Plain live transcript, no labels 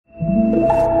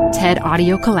TED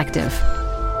Audio Collective.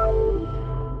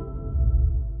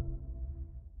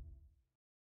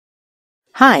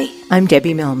 Hi, I'm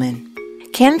Debbie Millman.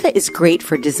 Canva is great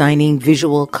for designing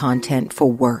visual content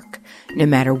for work, no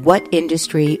matter what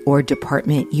industry or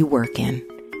department you work in.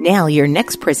 Now your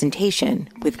next presentation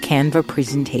with Canva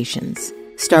Presentations.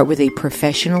 Start with a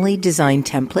professionally designed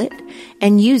template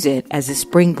and use it as a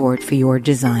springboard for your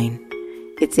design.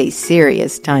 It's a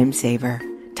serious time saver.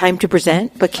 Time to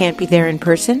present but can't be there in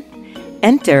person?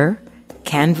 Enter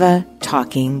Canva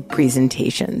Talking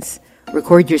Presentations.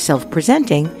 Record yourself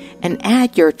presenting and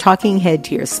add your talking head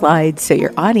to your slides so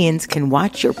your audience can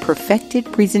watch your perfected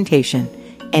presentation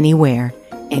anywhere,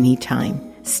 anytime.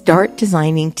 Start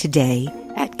designing today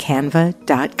at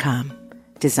canva.com.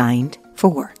 Designed for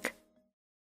work.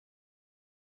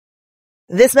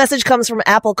 This message comes from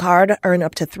Apple Card. Earn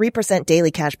up to 3%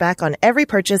 daily cash back on every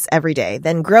purchase every day.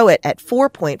 Then grow it at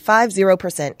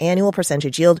 4.50% annual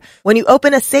percentage yield when you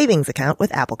open a savings account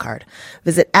with Apple Card.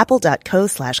 Visit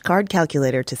apple.co/card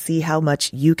calculator to see how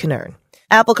much you can earn.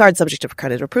 Apple Card subject to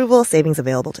credit approval. Savings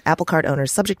available to Apple Card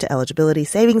owners subject to eligibility.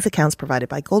 Savings accounts provided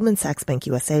by Goldman Sachs Bank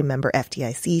USA, member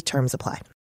FDIC. Terms apply.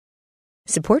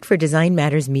 Support for Design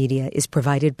Matters Media is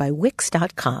provided by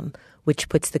Wix.com, which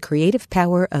puts the creative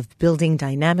power of building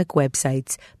dynamic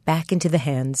websites back into the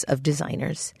hands of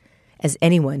designers. As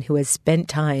anyone who has spent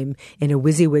time in a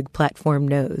WYSIWYG platform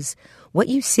knows, what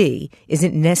you see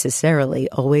isn't necessarily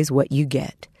always what you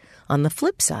get. On the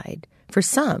flip side, for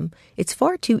some, it's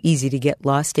far too easy to get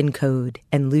lost in code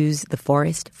and lose the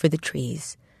forest for the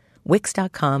trees.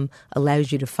 Wix.com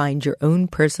allows you to find your own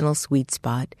personal sweet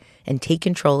spot and take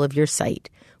control of your site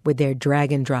with their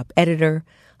drag-and-drop editor,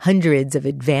 hundreds of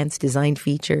advanced design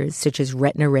features such as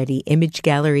Retina-ready image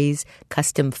galleries,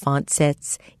 custom font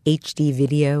sets, HD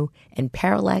video, and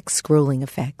parallax scrolling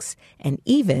effects, and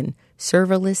even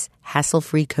serverless,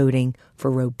 hassle-free coding for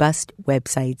robust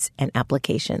websites and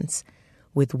applications.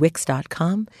 With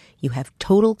Wix.com, you have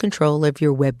total control of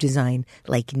your web design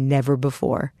like never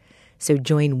before. So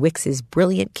join Wix's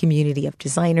brilliant community of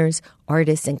designers,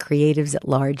 artists, and creatives at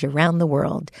large around the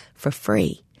world for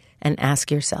free. And ask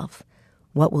yourself,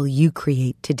 what will you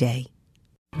create today?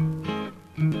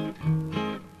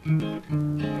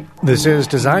 This is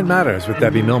Design Matters with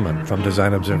Debbie Millman from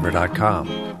DesignObserver.com.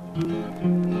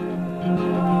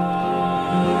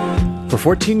 For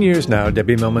 14 years now,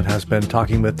 Debbie Millman has been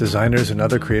talking with designers and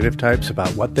other creative types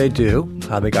about what they do,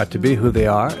 how they got to be who they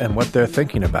are, and what they're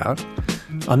thinking about.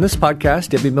 On this podcast,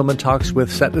 Debbie Millman talks with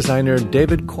set designer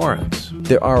David Korins.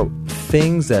 There are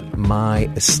things that my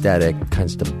aesthetic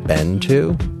tends to bend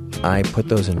to. I put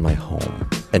those in my home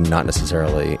and not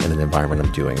necessarily in an environment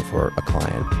I'm doing for a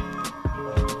client.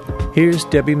 Here's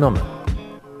Debbie Millman.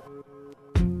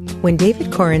 When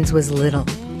David Korins was little,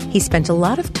 he spent a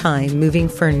lot of time moving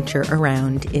furniture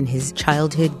around in his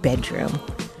childhood bedroom.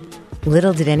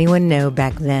 Little did anyone know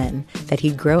back then that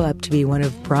he'd grow up to be one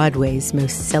of Broadway's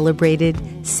most celebrated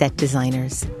set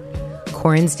designers.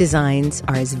 Korins' designs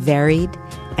are as varied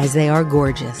as they are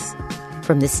gorgeous,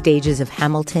 from the stages of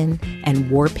Hamilton and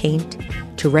War Paint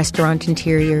to restaurant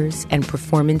interiors and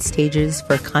performance stages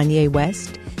for Kanye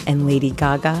West and Lady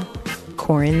Gaga.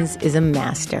 Korins is a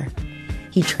master.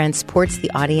 He transports the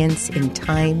audience in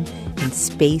time and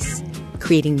space,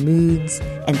 creating moods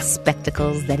and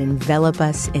spectacles that envelop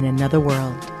us in another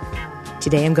world.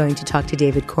 Today I'm going to talk to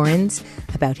David Korins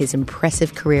about his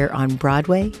impressive career on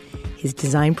Broadway, his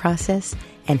design process,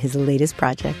 and his latest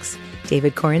projects.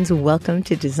 David Korins, welcome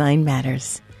to Design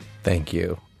Matters. Thank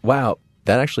you. Wow,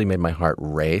 that actually made my heart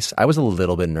race. I was a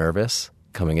little bit nervous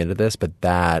coming into this, but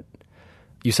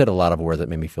you said a lot of words that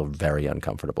made me feel very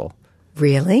uncomfortable.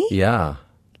 Really? Yeah.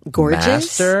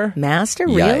 Gorgeous? Master?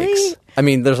 Really? Yikes. I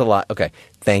mean, there's a lot. Okay.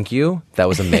 Thank you. That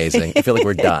was amazing. I feel like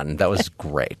we're done. That was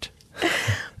great.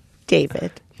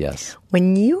 David. Yes.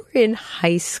 When you were in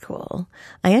high school,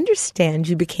 I understand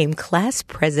you became class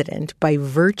president by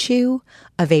virtue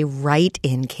of a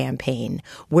write-in campaign.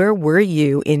 Where were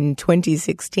you in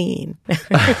 2016?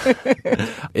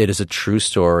 It is a true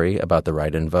story about the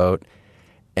write-in vote.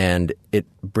 And it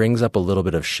brings up a little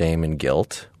bit of shame and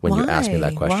guilt when you ask me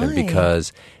that question. Why?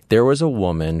 Because there was a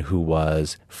woman who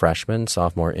was freshman,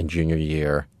 sophomore, and junior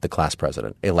year, the class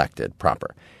president, elected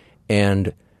proper.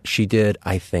 And she did,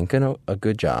 I think, a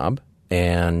good job.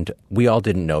 And we all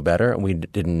didn't know better. And we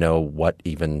didn't know what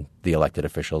even the elected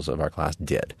officials of our class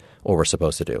did or were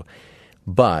supposed to do.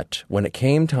 But when it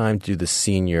came time to do the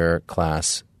senior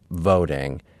class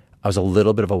voting, I was a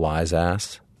little bit of a wise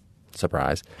ass.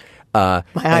 Surprise. My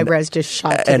eyebrows just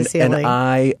shot to the ceiling. And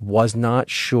I was not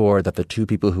sure that the two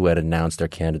people who had announced their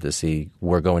candidacy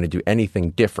were going to do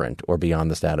anything different or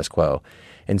beyond the status quo.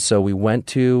 And so we went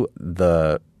to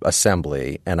the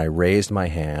assembly, and I raised my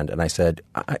hand, and I said,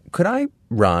 could I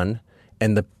run?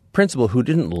 And the principal, who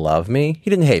didn't love me, he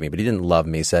didn't hate me, but he didn't love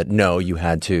me, said, no, you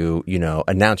had to,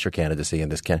 announce your candidacy in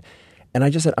this And I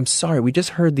just said, I'm sorry, we just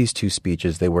heard these two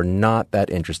speeches. They were not that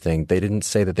interesting. They didn't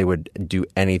say that they would do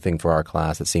anything for our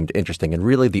class that seemed interesting. And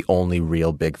really the only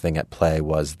real big thing at play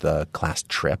was the class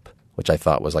trip, which I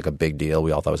thought was like a big deal.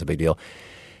 We all thought it was a big deal.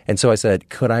 And so I said,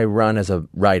 could I run as a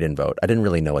write-in vote? I didn't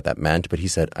really know what that meant, but he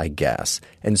said, I guess.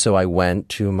 And so I went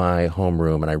to my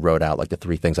homeroom and I wrote out like the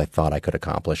 3 things I thought I could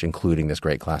accomplish, including this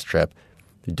great class trip.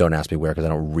 Don't ask me where because I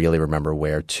don't really remember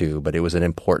where to, but it was an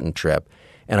important trip.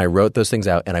 And I wrote those things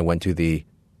out and I went to the,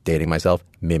 dating myself,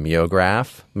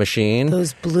 mimeograph machine.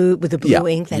 Those blue, with the blue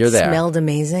ink that smelled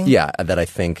amazing? Yeah, that I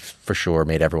think for sure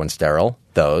made everyone sterile,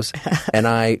 those. And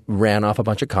I ran off a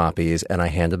bunch of copies and I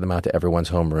handed them out to everyone's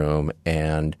homeroom.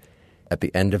 And at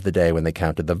the end of the day when they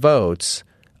counted the votes,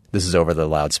 this is over the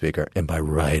loudspeaker, and by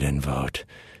write-in vote,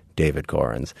 David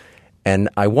Corrins. And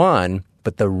I won,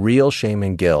 but the real shame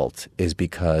and guilt is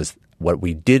because what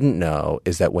we didn't know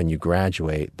is that when you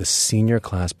graduate, the senior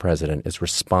class president is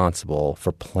responsible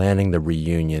for planning the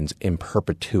reunions in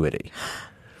perpetuity,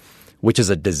 which is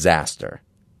a disaster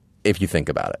if you think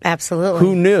about it. Absolutely.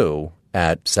 Who knew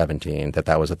at 17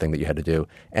 that was a thing that you had to do?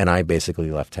 And I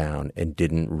basically left town and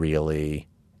didn't really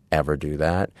ever do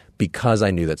that because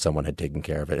I knew that someone had taken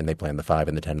care of it and they planned the 5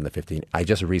 and the 10 and the 15. I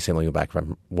just recently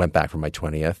went back from my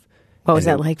 20th. What was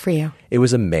that like for you? It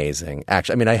was amazing.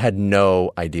 Actually, I mean, I had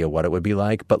no idea what it would be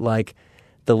like, but like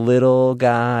the little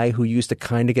guy who used to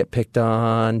kind of get picked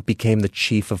on became the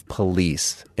chief of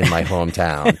police in my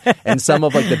hometown. And some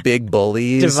of like the big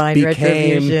bullies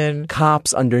became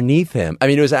cops underneath him. I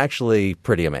mean, it was actually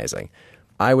pretty amazing.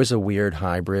 I was a weird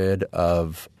hybrid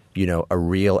of, a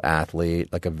real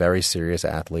athlete, like a very serious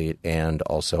athlete, and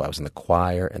also I was in the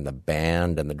choir and the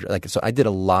band and so I did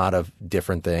a lot of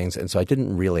different things, and so I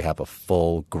didn't really have a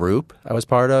full group I was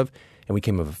part of, and we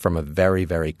came from a very,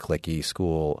 very cliquey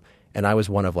school, and I was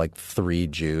one of like 3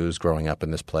 Jews growing up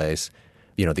in this place,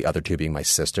 the other 2 being my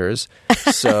sisters.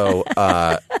 So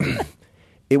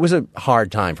it was a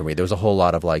hard time for me. There was a whole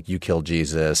lot of like, you killed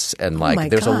Jesus, and like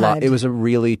there's a lot. It was a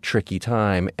really tricky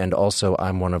time, and also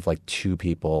I'm one of like 2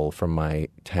 people from my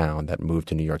town that moved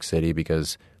to New York City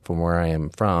because from where I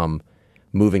am from,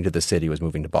 moving to the city was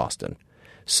moving to Boston.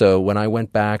 So when I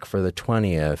went back for the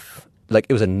 20th, like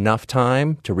it was enough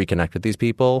time to reconnect with these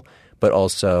people, but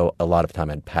also a lot of time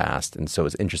had passed, and so it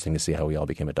was interesting to see how we all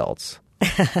became adults.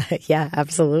 Yeah,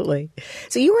 absolutely.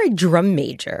 So you were a drum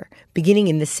major beginning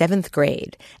in the 7th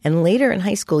grade, and later in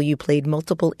high school you played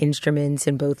multiple instruments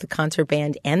in both the concert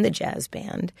band and the jazz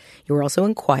band. You were also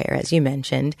in choir, as you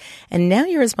mentioned, and now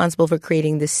you're responsible for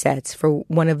creating the sets for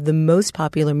one of the most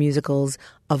popular musicals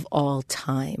of all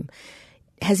time.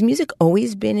 Has music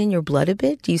always been in your blood a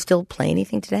bit? Do you still play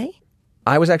anything today?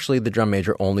 I was actually the drum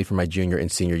major only for my junior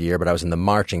and senior year, but I was in the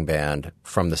marching band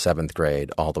from the 7th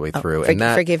grade all the way through.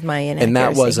 Forgive my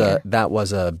inaccuracy. And that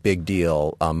was a big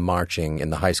deal. Marching in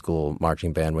the high school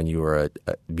marching band when you were,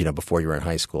 before you were in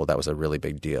high school, that was a really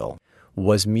big deal.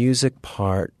 Was music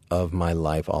part of my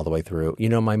life all the way through?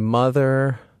 My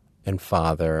mother and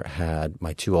father had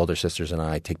my 2 older sisters and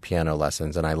I take piano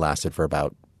lessons, and I lasted for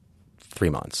about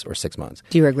 3 months or 6 months.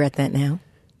 Do you regret that now?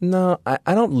 No,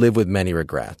 I don't live with many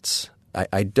regrets.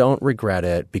 I don't regret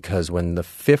it because when the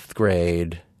 5th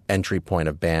grade entry point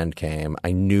of band came,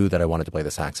 I knew that I wanted to play the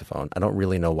saxophone. I don't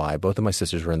really know why. Both of my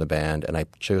sisters were in the band, and I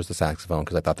chose the saxophone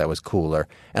because I thought that was cooler.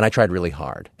 And I tried really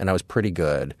hard, and I was pretty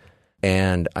good.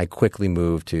 And I quickly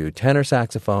moved to tenor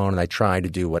saxophone, and I tried to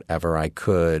do whatever I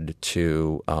could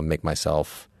to make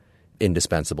myself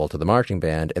indispensable to the marching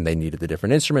band, and they needed a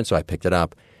different instrument, so I picked it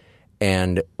up.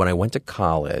 And when I went to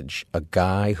college, a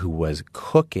guy who was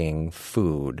cooking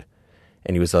food,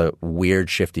 and he was a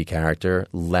weird, shifty character,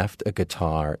 left a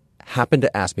guitar, happened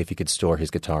to ask me if he could store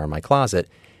his guitar in my closet.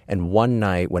 And one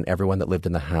night when everyone that lived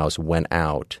in the house went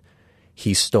out,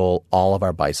 he stole all of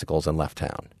our bicycles and left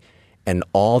town. And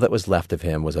all that was left of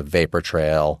him was a vapor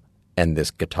trail and this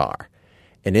guitar.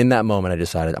 And in that moment, I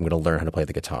decided I'm going to learn how to play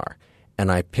the guitar.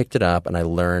 And I picked it up and I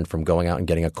learned from going out and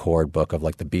getting a chord book of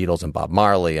like the Beatles and Bob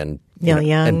Marley and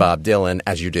Bob Dylan,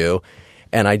 as you do.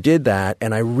 And I did that,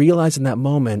 and I realized in that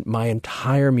moment, my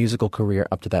entire musical career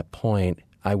up to that point,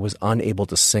 I was unable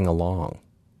to sing along.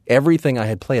 Everything I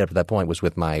had played up to that point was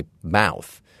with my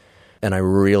mouth. And I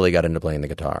really got into playing the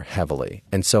guitar heavily.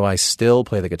 And so I still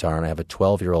play the guitar, and I have a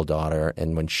 12-year-old daughter.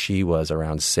 And when she was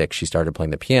around 6, she started playing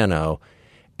the piano,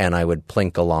 and I would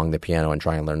plink along the piano and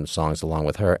try and learn songs along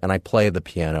with her. And I play the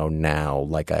piano now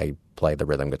like I play the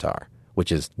rhythm guitar,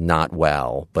 which is not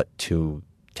well, but to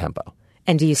tempo.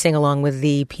 And do you sing along with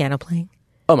the piano playing?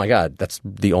 Oh, my God. That's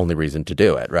the only reason to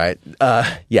do it, right?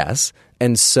 Yes.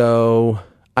 And so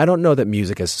I don't know that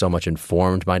music has so much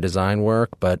informed my design work,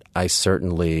 but I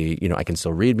certainly, I can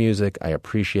still read music. I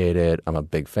appreciate it. I'm a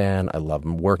big fan. I love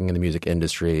working in the music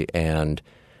industry, and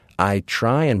I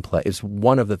try and play. It's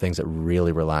one of the things that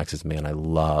really relaxes me, and I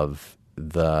love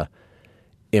the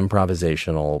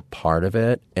improvisational part of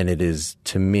it. And it is,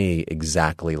 to me,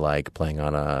 exactly like playing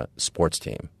on a sports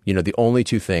team. The only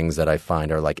two things that I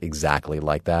find are like exactly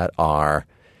like that are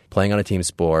playing on a team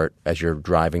sport as you're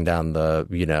driving down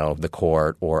the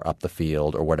court or up the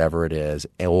field or whatever it is,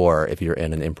 or if you're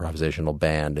in an improvisational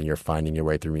band and you're finding your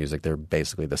way through music, they're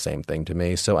basically the same thing to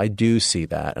me. So I do see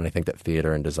that, and I think that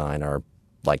theater and design are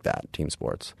like that, team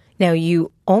sports. Now,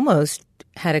 you almost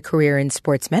had a career in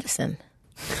sports medicine.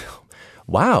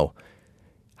 Wow.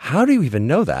 How do you even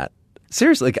know that?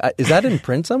 Seriously, is that in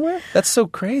print somewhere? That's so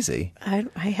crazy. I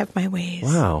have my ways.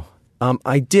 Wow.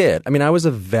 I did. I was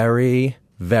a very,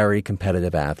 very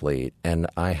competitive athlete, and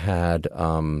I had,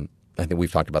 I think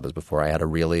we've talked about this before, I had a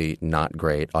really not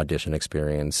great audition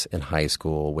experience in high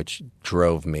school, which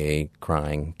drove me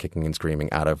crying, kicking and screaming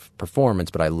out of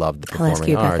performance, but I loved the performing arts. I'll ask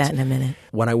you about that in a minute.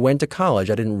 When I went to college,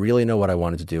 I didn't really know what I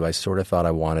wanted to do. I sort of thought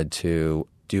I wanted to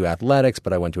do athletics,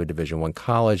 but I went to a Division I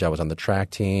college. I was on the track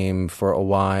team for a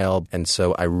while, and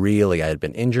so I had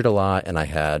been injured a lot, and I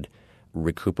had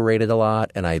recuperated a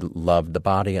lot, and I loved the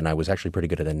body, and I was actually pretty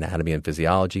good at anatomy and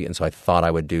physiology, and so I thought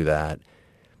I would do that.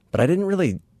 But I didn't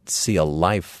really see a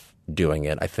life doing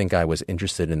it. I think I was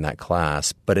interested in that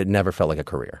class, but it never felt like a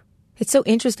career. It's so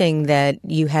interesting that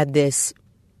you had this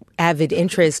avid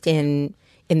interest in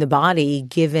the body,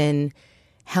 given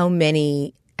how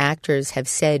many actors have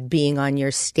said being on your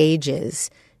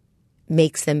stages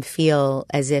makes them feel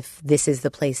as if this is the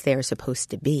place they're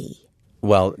supposed to be.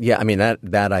 Well, yeah,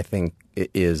 that I think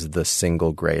is the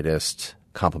single greatest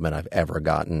compliment I've ever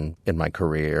gotten in my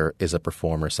career, is a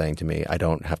performer saying to me, I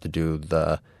don't have to do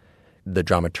the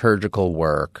dramaturgical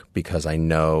work because I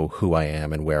know who I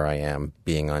am and where I am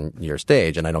being on your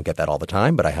stage. And I don't get that all the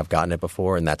time, but I have gotten it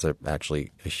before, and that's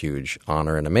actually a huge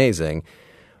honor and amazing.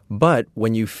 But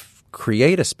when you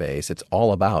create a space, it's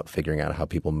all about figuring out how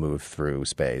people move through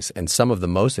space. And some of the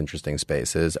most interesting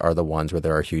spaces are the ones where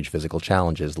there are huge physical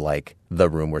challenges, like the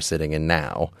room we're sitting in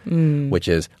now, which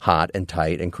is hot and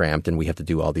tight and cramped, and we have to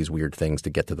do all these weird things to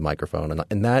get to the microphone.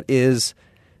 And that is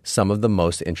some of the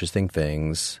most interesting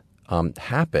things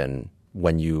happen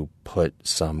when you put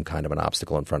some kind of an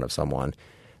obstacle in front of someone.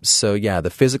 So yeah, the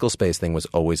physical space thing was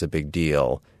always a big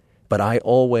deal. But I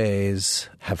always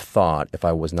have thought, if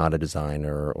I was not a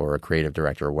designer or a creative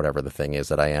director or whatever the thing is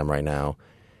that I am right now,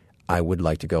 I would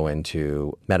like to go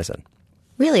into medicine.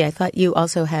 Really? I thought you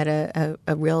also had a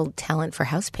real talent for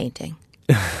house painting.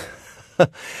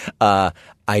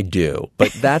 I do,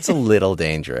 but that's a little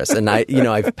dangerous. And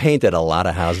I've painted a lot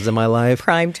of houses in my life.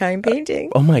 Primetime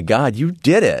painting. Oh my God, you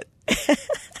did it.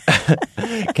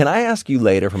 Can I ask you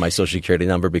later for my Social Security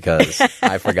number, because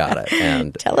I forgot it?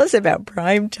 And tell us about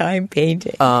primetime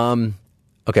painting.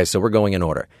 Okay, so we're going in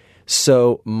order.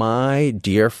 So my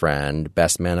dear friend,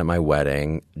 best man at my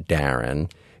wedding,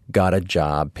 Darren, got a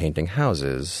job painting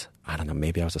houses. I don't know,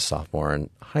 maybe I was a sophomore in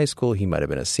high school. He might have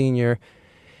been a senior.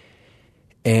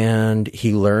 And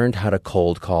he learned how to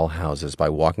cold call houses by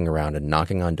walking around and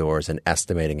knocking on doors and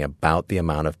estimating about the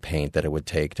amount of paint that it would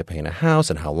take to paint a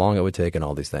house and how long it would take and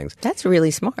all these things. That's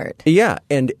really smart. Yeah.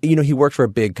 And, he worked for a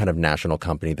big kind of national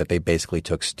company that they basically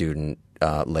took student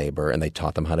labor and they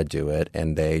taught them how to do it,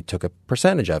 and they took a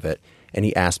percentage of it. And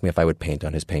he asked me if I would paint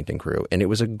on his painting crew. And it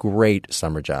was a great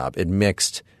summer job. It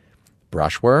mixed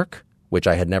brushwork, which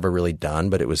I had never really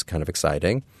done, but it was kind of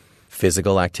exciting,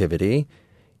 physical activity.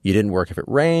 You didn't work if it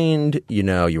rained, you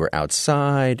were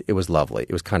outside. It was lovely.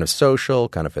 It was kind of social,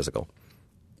 kind of physical.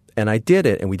 And I did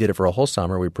it, and we did it for a whole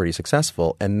summer. We were pretty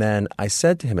successful. And then I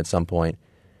said to him at some point,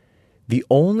 the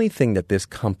only thing that this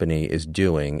company is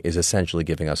doing is essentially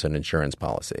giving us an insurance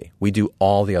policy. We do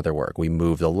all the other work. We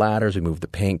move the ladders, we move the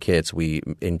paint kits, we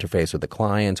interface with the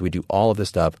clients, we do all of this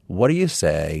stuff. What do you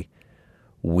say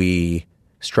we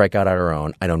strike out on our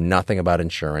own? I know nothing about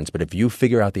insurance, but if you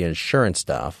figure out the insurance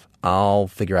stuff, I'll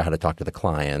figure out how to talk to the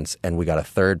clients. And we got a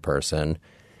third person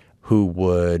who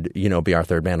would, be our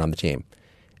third man on the team.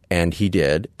 And he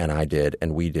did, and I did,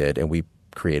 and we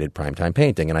created Primetime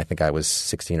Painting. And I think I was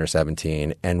 16 or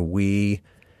 17. And we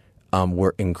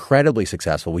were incredibly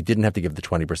successful. We didn't have to give the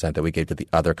 20% that we gave to the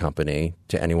other company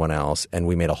to anyone else, and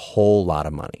we made a whole lot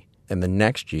of money. And the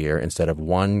next year, instead of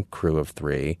one crew of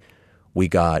 3, we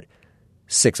got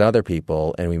 6 other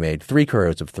people, and we made 3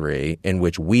 crews of 3, in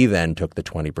which we then took the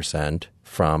 20%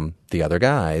 from the other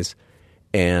guys.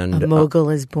 And a mogul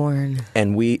is born.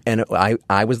 And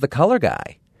I was the color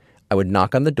guy. I would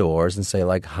knock on the doors and say,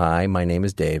 like, "Hi, my name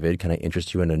is David. Can I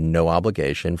interest you in a no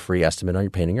obligation free estimate on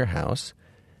painting your house?"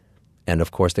 And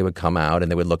of course, they would come out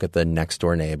and they would look at the next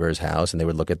door neighbor's house, and they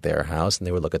would look at their house, and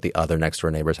they would look at the other next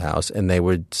door neighbor's house, and they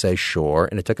would say, "Sure."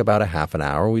 And it took about a half an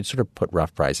hour. We'd sort of put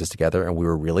rough prices together, and we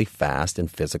were really fast and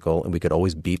physical, and we could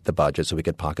always beat the budget so we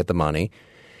could pocket the money.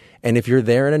 And if you're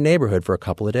there in a neighborhood for a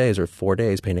couple of days or 4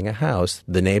 days painting a house,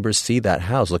 the neighbors see that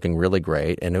house looking really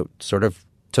great, and it sort of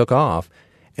took off.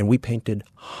 And we painted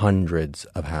hundreds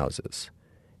of houses.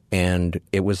 And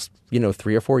it was,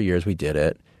 3 or 4 years we did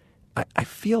it. I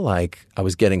feel like I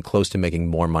was getting close to making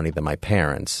more money than my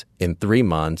parents in 3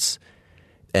 months.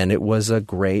 And it was a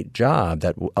great job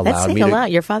that allowed me to... That's saying a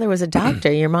lot. Your father was a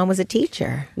doctor. Your mom was a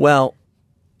teacher. Well,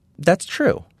 that's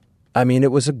true. I mean,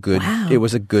 it was a good job.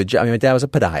 I mean, my dad was a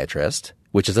podiatrist,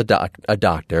 which is a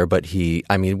doctor, but we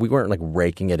weren't like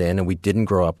raking it in, and we didn't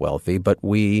grow up wealthy, but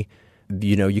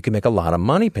you can make a lot of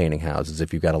money painting houses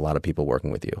if you've got a lot of people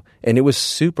working with you. And it was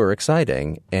super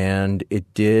exciting, and it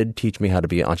did teach me how to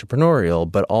be entrepreneurial,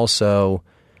 but also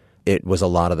it was a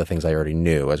lot of the things I already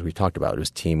knew, as we talked about. It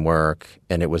was teamwork,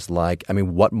 and it was like,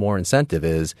 what more incentive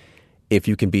is if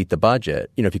you can beat the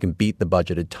budget? If you can beat the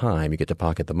budgeted time, you get to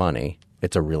pocket the money.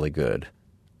 It's a really good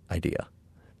idea.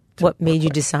 What made you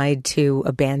decide to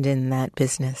abandon that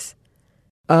business?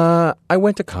 I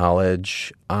went to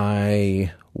college.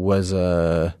 I was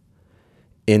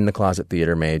in the closet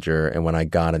theater major, and when I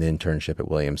got an internship at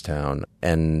Williamstown,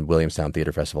 and Williamstown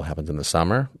Theater Festival happens in the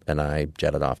summer, and I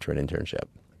jetted off to an internship.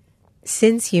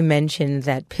 Since you mentioned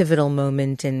that pivotal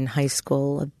moment in high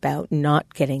school about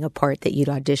not getting a part that you'd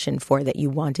auditioned for that you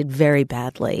wanted very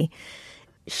badly,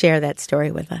 share that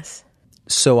story with us.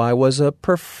 So I was a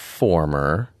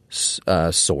performer,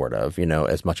 sort of,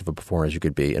 as much of a performer as you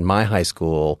could be. In my high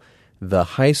school, the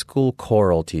high school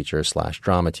choral teacher /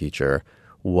 drama teacher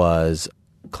was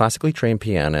a classically trained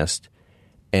pianist,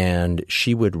 and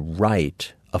she would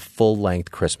write a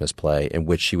full-length Christmas play in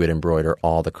which she would embroider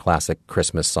all the classic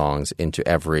Christmas songs into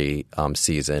every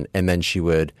season, and then she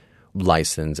would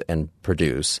license and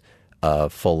produce a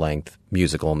full-length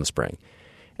musical in the spring.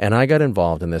 And I got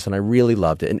involved in this, and I really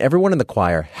loved it. And everyone in the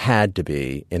choir had to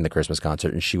be in the Christmas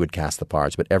concert, and she would cast the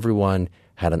parts. But everyone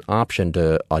had an option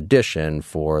to audition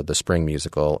for the spring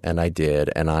musical, and I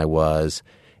did. And I was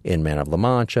in Man of La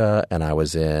Mancha, and I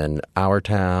was in Our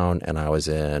Town, and I was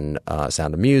in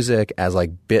Sound of Music as like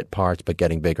bit parts, but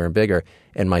getting bigger and bigger.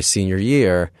 And my senior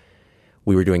year,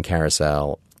 we were doing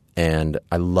Carousel, and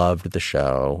I loved the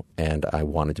show, and I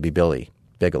wanted to be Billy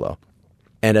Bigelow.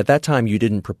 And at that time, you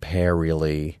didn't prepare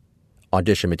really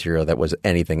audition material that was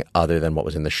anything other than what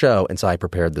was in the show. And so I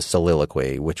prepared the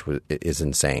soliloquy, which is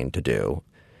insane to do.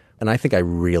 And I think I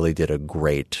really did a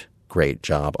great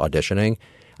job auditioning.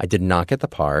 I did not get the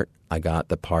part. I got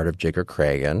the part of Jigger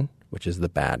Cragen, which is the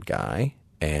bad guy.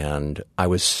 And I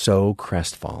was so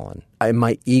crestfallen.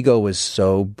 My ego was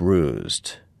so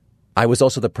bruised. I was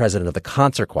also the president of the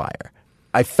concert choir.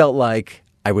 I felt like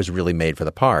I was really made for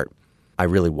the part. I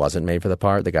really wasn't made for the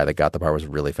part. The guy that got the part was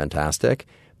really fantastic.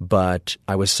 But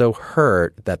I was so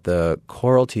hurt that the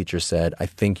choral teacher said, "I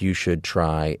think you should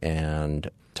try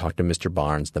and talk to Mr.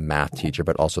 Barnes, the math teacher,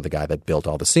 but also the guy that built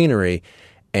all the scenery,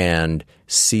 and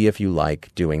see if you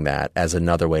like doing that as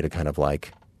another way to kind of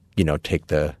like, take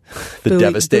the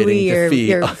devastating defeat.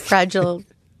 Your fragile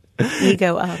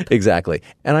ego up." Exactly.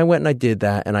 And I went and I did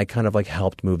that, and I kind of like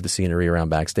helped move the scenery around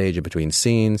backstage in between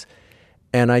scenes.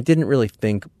 And I didn't really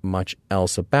think much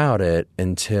else about it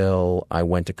until I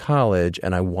went to college,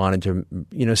 and I wanted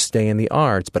to, stay in the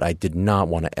arts, but I did not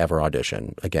want to ever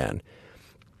audition again.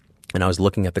 And I was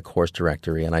looking at the course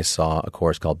directory, and I saw a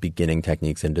course called Beginning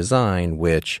Techniques in Design,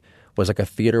 which was like a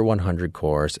Theater 100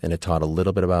 course, and it taught a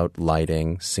little bit about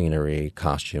lighting, scenery,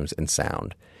 costumes, and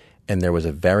sound. And there was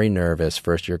a very nervous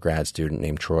first-year grad student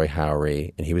named Troy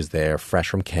Howery, and he was there fresh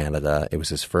from Canada. It was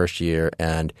his first year,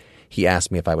 and he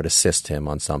asked me if I would assist him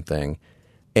on something.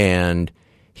 And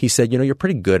he said, you're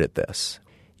pretty good at this.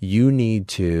 You need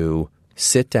to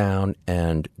sit down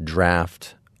and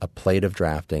draft a plate of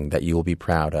drafting that you will be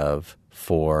proud of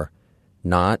for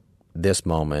not this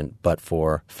moment, but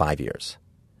for 5 years.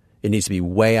 It needs to be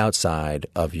way outside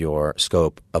of your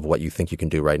scope of what you think you can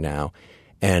do right now.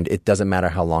 And it doesn't matter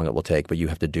how long it will take, but you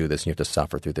have to do this and you have to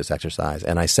suffer through this exercise.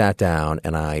 And I sat down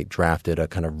and I drafted a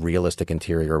kind of realistic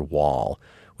interior wall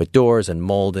with doors and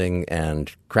molding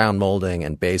and crown molding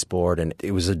and baseboard, and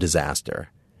it was a disaster.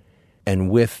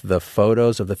 And with the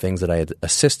photos of the things that I had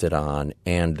assisted on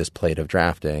and this plate of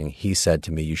drafting, he said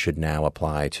to me, you should now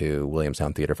apply to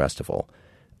Williamstown Theater Festival.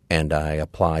 And I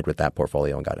applied with that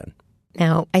portfolio and got in.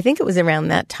 Now, I think it was around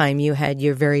that time you had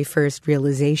your very first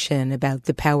realization about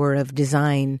the power of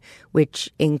design, which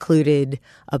included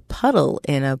a puddle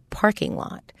in a parking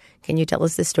lot. Can you tell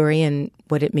us the story and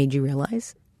what it made you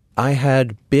realize? I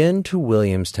had been to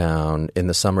Williamstown in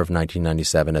the summer of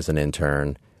 1997 as an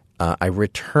intern. I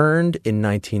returned in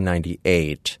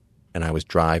 1998, and I was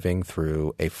driving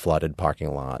through a flooded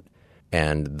parking lot,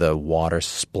 and the water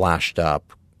splashed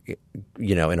up,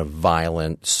 in a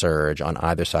violent surge on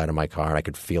either side of my car, and I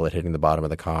could feel it hitting the bottom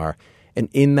of the car. And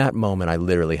in that moment, I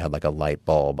literally had like a light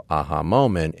bulb aha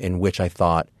moment in which I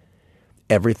thought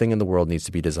everything in the world needs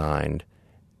to be designed.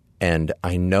 And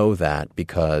I know that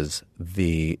because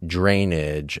the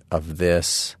drainage of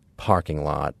this parking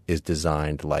lot is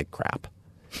designed like crap.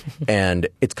 And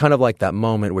it's kind of like that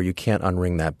moment where you can't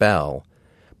unring that bell.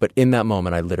 But in that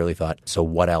moment, I literally thought, so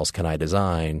what else can I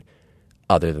design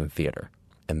other than theater?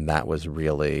 And that was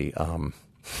really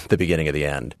the beginning of the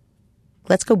end.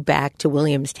 Let's go back to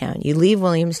Williamstown. You leave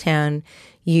Williamstown.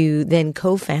 You then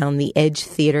co-found the Edge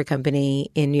Theater Company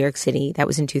in New York City. That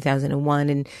was in 2001.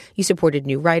 And you supported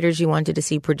new writers you wanted to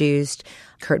see produced.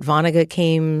 Kurt Vonnegut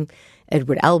came.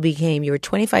 Edward Albee came. You were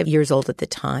 25 years old at the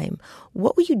time.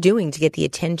 What were you doing to get the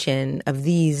attention of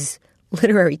these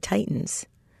literary titans?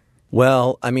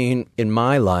 Well, I mean, in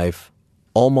my life,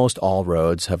 almost all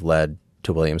roads have led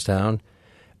to Williamstown.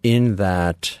 In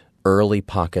that early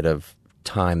pocket of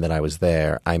time that I was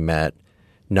there, I met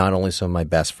not only some of my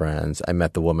best friends, I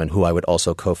met the woman who I would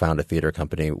also co-found a theater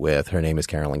company with. Her name is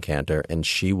Carolyn Cantor, and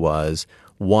she was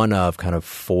one of kind of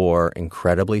 4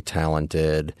 incredibly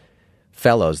talented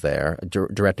fellows there,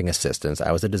 directing assistants.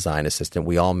 I was a design assistant.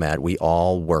 We all met. We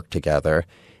all worked together.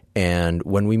 And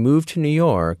when we moved to New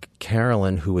York,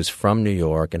 Carolyn, who was from New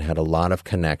York and had a lot of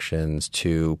connections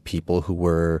to people who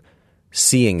were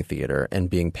seeing theater and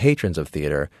being patrons of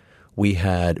theater, we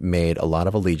had made a lot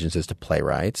of allegiances to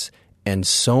playwrights. And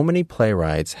so many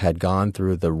playwrights had gone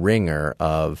through the ringer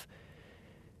of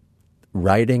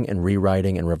writing and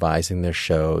rewriting and revising their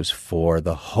shows for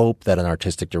the hope that an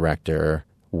artistic director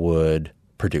would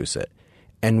produce it.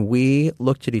 And we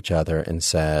looked at each other and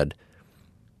said,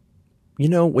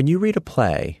 when you read a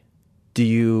play, do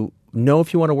you know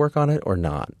if you want to work on it or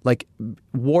not? Like,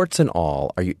 warts and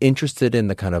all, are you interested in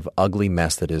the kind of ugly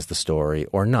mess that is the story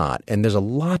or not? And there's a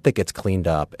lot that gets cleaned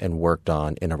up and worked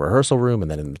on in a rehearsal room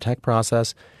and then in the tech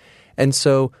process. And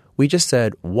so we just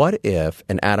said, what if,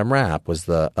 and Adam Rapp was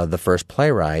the first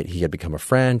playwright. He had become a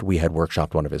friend. We had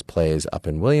workshopped one of his plays up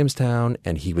in Williamstown,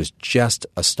 and he was just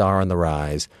a star on the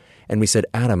rise. And we said,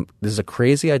 Adam, this is a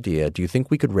crazy idea. Do you think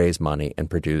we could raise money and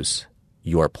produce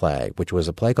your play, which was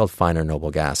a play called Finer Noble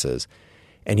Gases?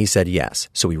 And he said yes.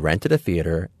 So we rented a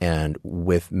theater, and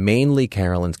with mainly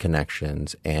Carolyn's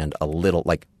connections and a little,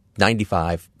 like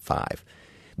 95.5,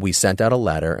 we sent out a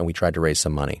letter and we tried to raise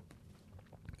some money.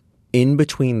 In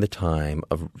between the time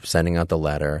of sending out the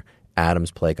letter, Adam's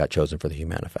play got chosen for the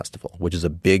Humana Festival, which is a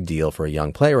big deal for a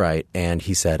young playwright. And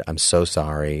he said, I'm so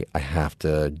sorry, I have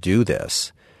to do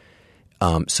this.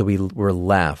 So we were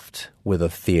left with a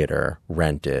theater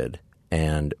rented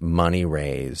and money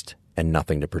raised and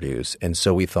nothing to produce. And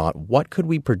so we thought, what could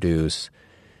we produce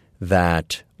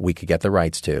that we could get the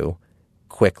rights to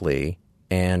quickly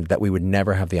and that we would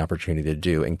never have the opportunity to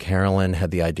do? And Carolyn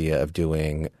had the idea of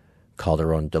doing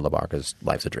Calderón de la Barca's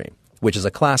Life's a Dream, which is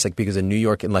a classic because in New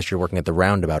York, unless you're working at the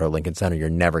Roundabout or Lincoln Center, you're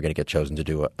never going to get chosen to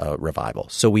do a revival.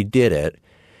 So we did it,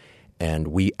 and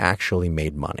we actually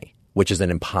made money, which is an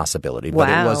impossibility. Wow. But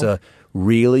it was a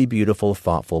really beautiful,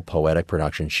 thoughtful, poetic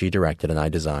production. She directed and I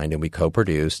designed, and we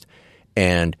co-produced.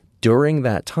 And during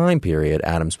that time period,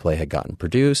 Adam's play had gotten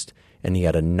produced, and he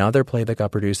had another play that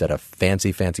got produced at a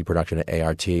fancy, fancy production at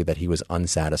ART that he was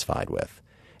unsatisfied with.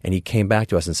 And he came back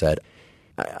to us and said,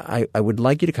 I would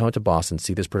like you to come out to Boston,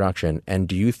 see this production, and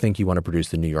do you think you want to produce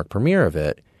the New York premiere of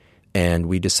it? And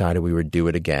we decided we would do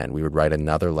it again. We would write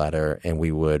another letter, and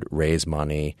we would raise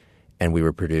money, and we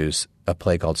would produce a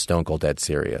play called Stone Cold Dead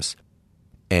Serious.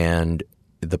 And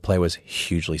the play was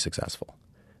hugely successful.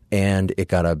 And it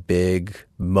got a big,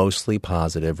 mostly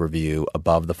positive review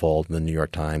above the fold in the New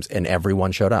York Times, and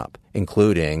everyone showed up,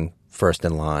 including first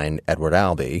in line Edward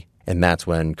Albee. And that's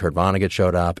when Kurt Vonnegut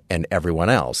showed up and everyone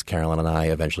else. Carolyn and I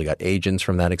eventually got agents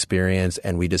from that experience,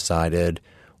 and we decided,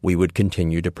 we would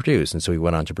continue to produce. And so we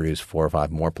went on to produce 4 or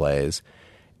 5 more plays.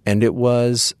 And it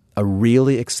was a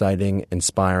really exciting,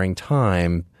 inspiring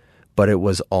time, but it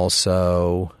was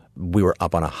also, we were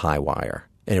up on a high wire.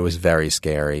 And it was very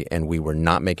scary, and we were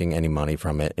not making any money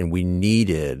from it. And we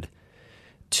needed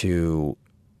to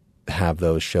have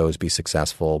those shows be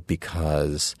successful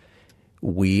because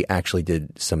we actually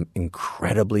did some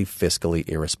incredibly fiscally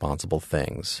irresponsible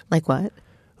things. Like what?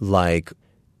 Like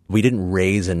we didn't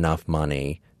raise enough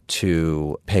money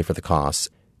to pay for the costs.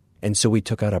 And so we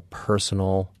took out a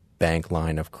personal bank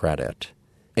line of credit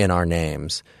in our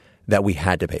names that we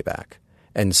had to pay back.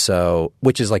 And so,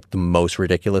 which is like the most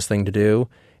ridiculous thing to do.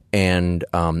 And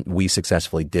we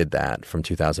successfully did that from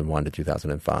 2001 to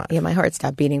 2005. Yeah, my heart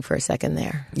stopped beating for a second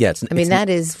there. Yeah, that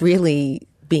is really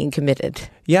being committed.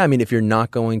 Yeah, I mean, if you're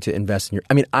not going to invest in your –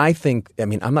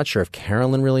 I'm not sure if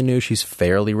Carolyn really knew. She's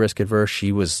fairly risk adverse.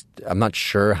 I'm not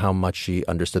sure how much she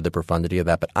understood the profundity of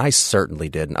that, but I certainly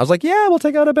did. And I was like, yeah, we'll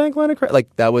take out a bank line of credit.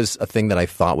 Like that was a thing that I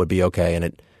thought would be okay, and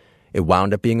it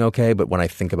wound up being okay. But when I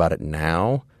think about it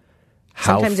now,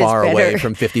 how sometimes far away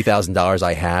from $50,000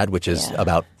 I had, which is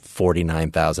about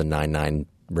 49,999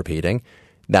 repeating –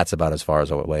 that's about as far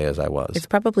away as I was. It's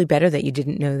probably better that you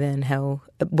didn't know then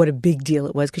what a big deal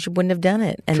it was because you wouldn't have done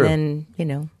it. And True.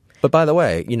 Then, But by the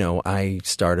way, I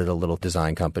started a little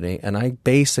design company, and I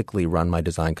basically run my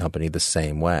design company the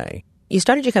same way. You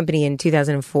started your company in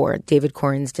 2004, David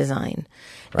Corns Design.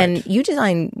 Right. And you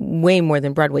design way more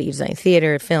than Broadway. You design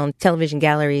theater, film, television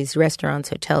galleries, restaurants,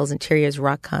 hotels, interiors,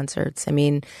 rock concerts. I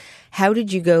mean, how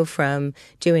did you go from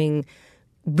doing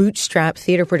bootstrap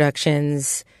theater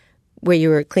productions where you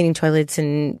were cleaning toilets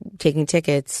and taking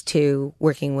tickets to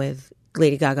working with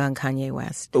Lady Gaga and Kanye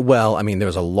West? Well, there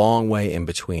was a long way in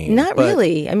between. Not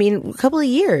really. A couple of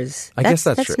years. I guess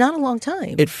that's true. That's not a long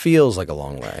time. It feels like a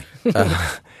long way.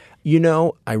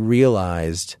 I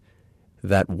realized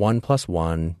that 1 +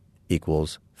 1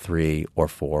 equals 3 or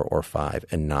 4 or 5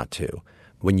 and not 2.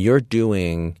 When you're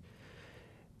doing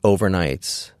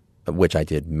overnights, which I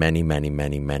did many, many,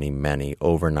 many, many, many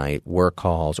overnight work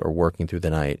calls or working through the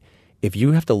night, if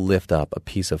you have to lift up a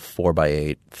piece of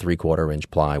 4x8 3/4-inch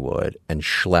plywood and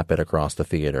schlep it across the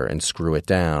theater and screw it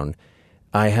down,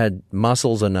 I had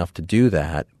muscles enough to do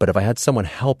that. But if I had someone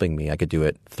helping me, I could do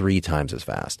it 3 times as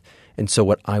fast. And so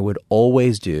what I would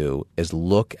always do is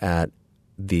look at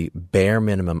the bare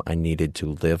minimum I needed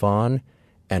to live on,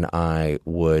 and I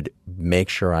would make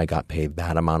sure I got paid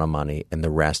that amount of money, and the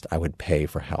rest I would pay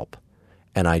for help.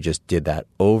 And I just did that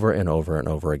over and over and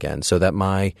over again, so that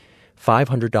my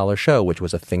 $500 show, which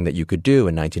was a thing that you could do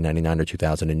in 1999 or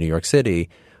 2000 in New York City,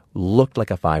 looked like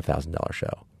a $5,000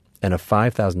 show. And a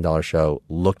 $5,000 show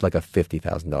looked like a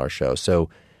 $50,000 show. So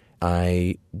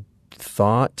I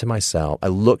thought to myself,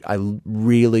 I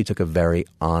really took a very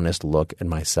honest look at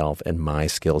myself and my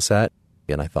skill set.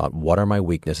 And I thought, what are my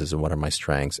weaknesses and what are my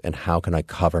strengths? And how can I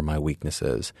cover my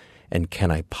weaknesses? And can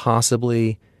I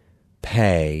possibly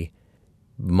pay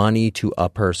money to a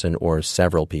person or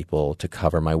several people to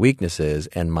cover my weaknesses?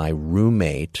 And my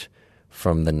roommate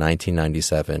from the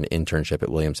 1997 internship at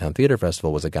Williamstown Theater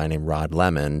Festival was a guy named Rod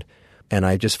Lemond. And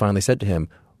I just finally said to him,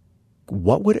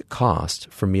 what would it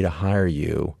cost for me to hire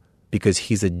you? Because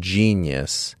he's a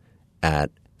genius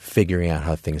at figuring out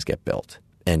how things get built.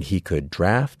 And he could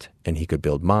draft and he could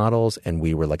build models, and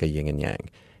we were like a yin and yang.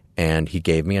 And he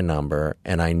gave me a number,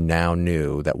 and I now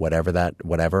knew that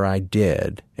whatever I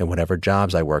did and whatever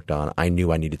jobs I worked on, I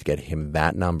knew I needed to get him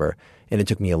that number. And it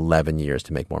took me 11 years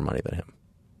to make more money than him.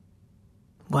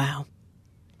 Wow.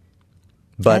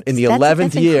 But in the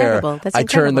 11th year, I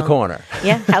turned the corner.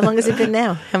 Yeah. How long has it been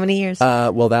now? How many years?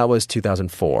 Well, that was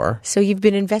 2004. So you've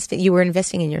been investing. You were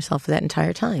investing in yourself for that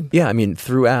entire time. Yeah.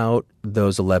 Throughout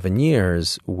those 11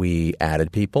 years, we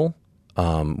added people.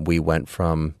 We went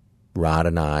from Rod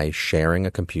and I sharing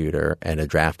a computer and a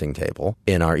drafting table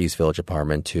in our East Village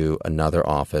apartment to another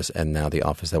office, and now the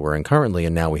office that we're in currently,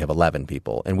 and now we have 11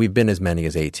 people. And we've been as many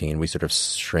as 18. We sort of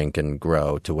shrink and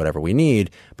grow to whatever we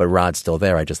need, but Rod's still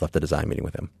there. I just left a design meeting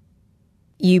with him.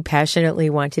 You passionately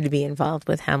wanted to be involved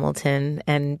with Hamilton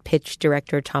and pitched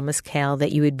director Thomas Kail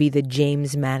that you would be the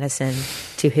James Madison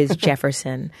to his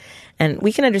Jefferson. And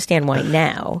we can understand why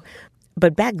now.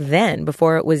 But back then,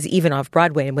 before it was even off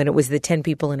Broadway and when it was the 10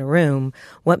 people in a room,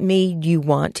 what made you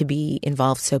want to be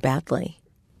involved so badly?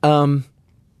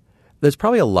 There's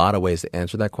probably a lot of ways to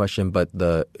answer that question, but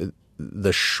the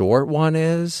short one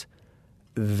is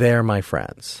they're my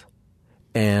friends.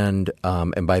 And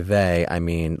by they, I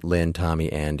mean Lynn,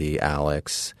 Tommy, Andy,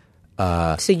 Alex,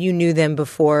 So you knew them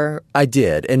before? I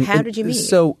did. And how did you meet?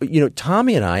 So,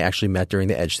 Tommy and I actually met during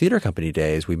the Edge Theater Company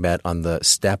days. We met on the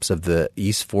steps of the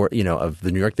of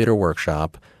the New York Theater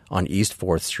Workshop on East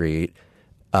 4th Street.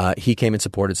 He came and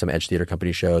supported some Edge Theater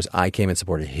Company shows. I came and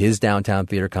supported his downtown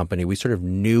theater company. We sort of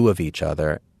knew of each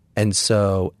other. And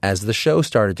so as the show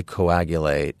started to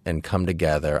coagulate and come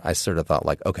together, I sort of thought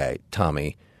like, okay,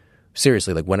 Tommy,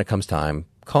 seriously, like when it comes time,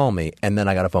 call me. And then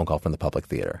I got a phone call from the Public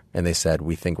Theater. And they said,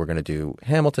 we think we're going to do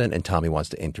Hamilton and Tommy wants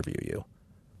to interview you.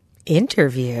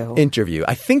 Interview.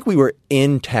 I think we were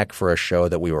in tech for a show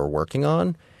that we were working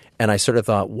on. And I sort of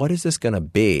thought, what is this going to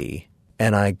be?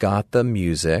 And I got the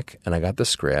music and I got the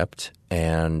script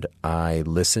and I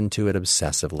listened to it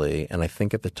obsessively. And I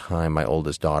think at the time my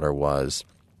oldest daughter was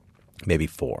maybe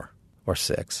 4 or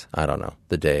 6. I don't know,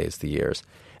 the days, the years.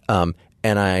 And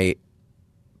I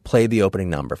played the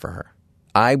opening number for her.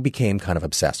 I became kind of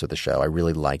obsessed with the show. I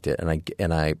really liked it.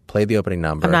 And I played the opening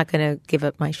number. I'm not going to give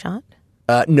up my shot?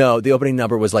 No, the opening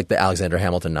number was like the Alexander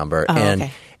Hamilton number. Oh,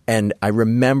 okay. And I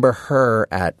remember her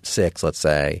at 6, let's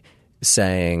say,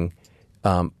 saying,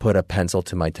 put a pencil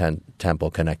to my temple,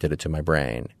 connected it to my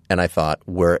brain. And I thought,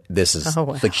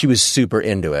 like she was super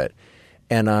into it.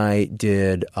 And I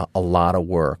did a lot of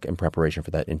work in preparation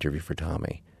for that interview for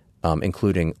Tommy,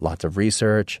 including lots of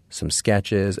research, some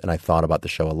sketches, and I thought about the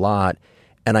show a lot.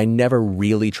 And I never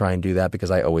really try and do that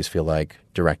because I always feel like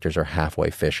directors are halfway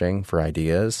fishing for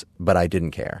ideas, but I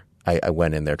didn't care. I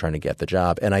went in there trying to get the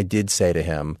job. And I did say to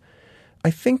him,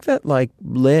 I think that like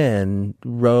Lynn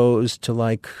rose to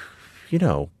like,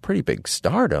 pretty big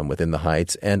stardom within the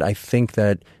Heights. And I think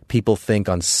that people think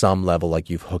on some level like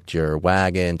you've hooked your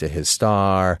wagon to his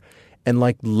star. And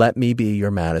like, let me be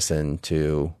your Madison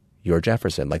to your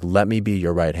Jefferson. Like, let me be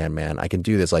your right-hand man. I can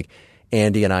do this. Like,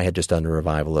 Andy and I had just done a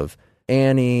revival of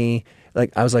Annie.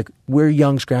 Like, I was like, we're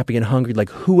young, scrappy, and hungry. Like,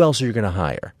 who else are you going to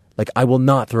hire? Like, I will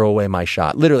not throw away my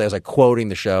shot. Literally, I was like quoting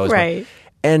the shows. Right.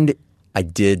 And I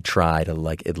did try to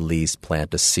like at least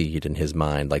plant a seed in his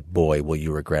mind. Like, boy, will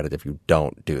you regret it if you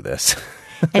don't do this.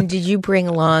 And did you bring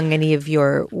along any of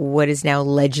your what is now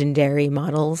legendary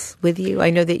models with you? I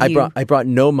know that I brought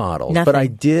no models, Nothing. But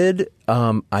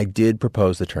I did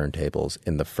propose the turntables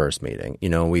in the first meeting.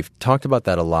 We've talked about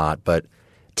that a lot, but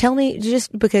tell me,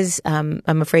 just because I'm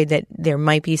afraid that there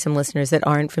might be some listeners that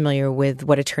aren't familiar with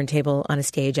what a turntable on a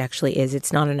stage actually is.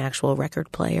 It's not an actual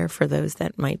record player for those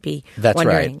that might be wondering.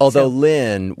 Right. Although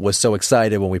Lynn was so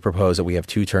excited when we proposed that we have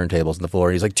 2 turntables on the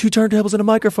floor. He's like, 2 turntables and a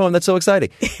microphone. That's so exciting.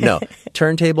 No,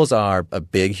 turntables are a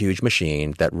big, huge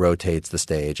machine that rotates the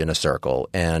stage in a circle.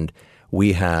 And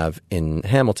we have in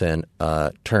Hamilton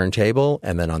a turntable,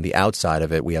 and then on the outside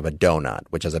of it, we have a donut,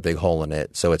 which has a big hole in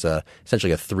it. So it's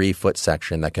essentially a 3-foot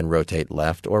section that can rotate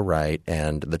left or right,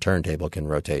 and the turntable can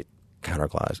rotate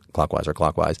counterclockwise or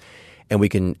clockwise. And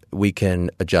we can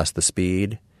adjust the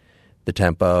speed, the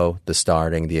tempo, the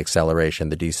starting, the acceleration,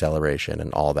 the deceleration,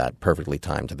 and all that perfectly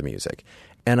timed to the music.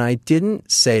 And I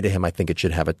didn't say to him, I think it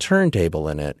should have a turntable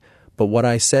in it. But what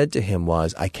I said to him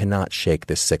was, I cannot shake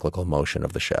this cyclical motion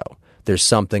of the show. There's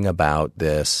something about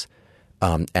this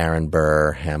Aaron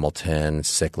Burr, Hamilton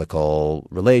cyclical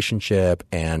relationship,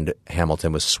 and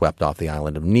Hamilton was swept off the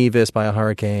island of Nevis by a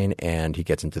hurricane, and he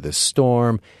gets into this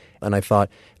storm. And I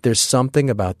thought, there's something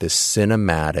about this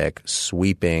cinematic,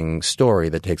 sweeping story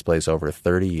that takes place over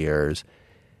 30 years.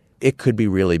 It could be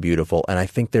really beautiful. And I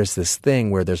think there's this thing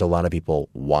where there's a lot of people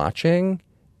watching,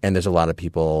 and there's a lot of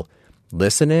people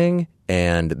listening,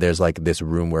 and there's like this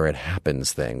room where it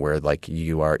happens thing where like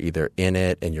you are either in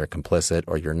it and you're complicit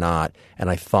or you're not. And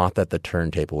I thought that the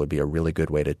turntable would be a really good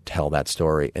way to tell that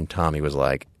story. And Tommy was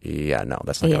like, yeah, no,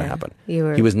 that's not going to happen. He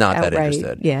was not that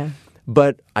interested. Yeah.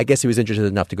 But I guess he was interested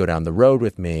enough to go down the road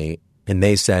with me. And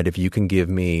they said, if you can give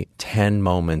me 10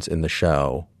 moments in the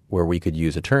show where we could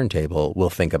use a turntable, we'll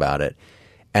think about it.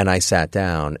 And I sat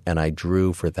down and I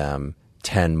drew for them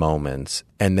 10 moments.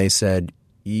 And they said,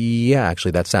 yeah,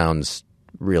 actually, that sounds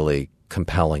really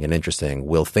compelling and interesting.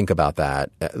 We'll think about that.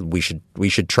 We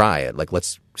should try it. Like,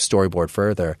 let's storyboard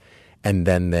further. And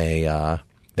then then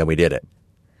we did it.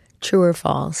 True or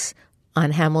false? On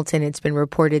Hamilton, it's been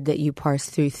reported that you parsed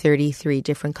through 33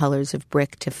 different colors of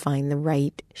brick to find the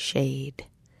right shade.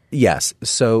 Yes.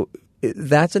 So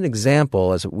that's an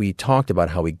example, as we talked about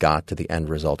how we got to the end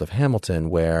result of Hamilton,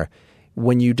 where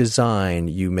when you design,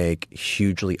 you make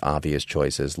hugely obvious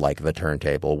choices like the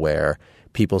turntable where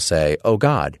people say, oh,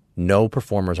 God, no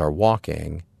performers are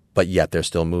walking, but yet they're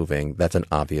still moving. That's an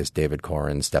obvious David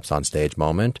Corran steps on stage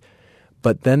moment.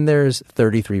 But then there's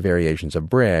 33 variations of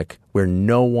brick where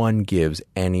no one gives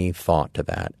any thought to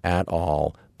that at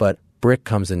all. But brick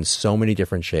comes in so many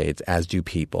different shades, as do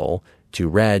people. too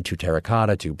red, too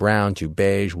terracotta, too brown, too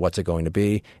beige? What's it going to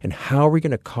be? And how are we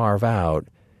going to carve out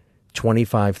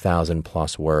 25,000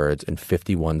 plus words and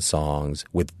 51 songs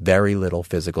with very little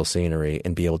physical scenery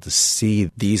and be able to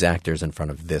see these actors in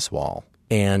front of this wall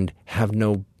and have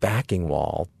no backing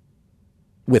wall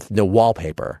with no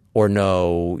wallpaper or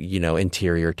no,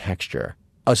 interior texture?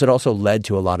 So it also led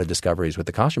to a lot of discoveries with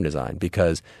the costume design,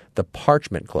 because the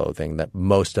parchment clothing that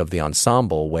most of the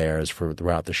ensemble wears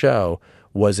throughout the show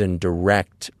was in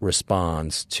direct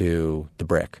response to the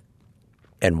brick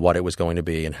and what it was going to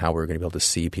be and how we were going to be able to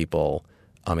see people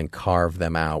and carve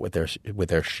them out with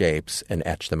their shapes and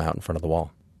etch them out in front of the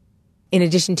wall. In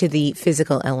addition to the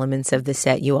physical elements of the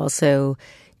set, you also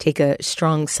take a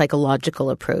strong psychological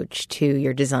approach to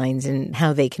your designs and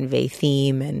how they convey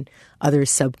theme and other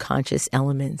subconscious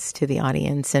elements to the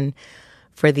audience. And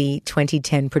for the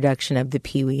 2010 production of the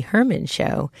Pee Wee Herman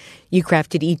Show, you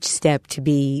crafted each step to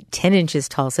be 10 inches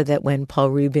tall so that when Paul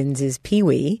Rubens' Pee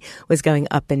Wee was going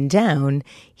up and down,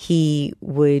 he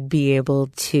would be able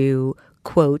to,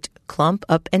 quote, clump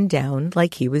up and down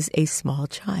like he was a small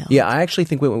child. Yeah, I actually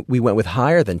think we went with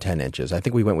higher than 10 inches. I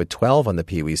think we went with 12 on the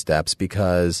Pee Wee steps,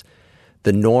 because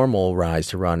the normal rise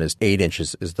to run is 8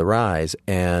 inches is the rise.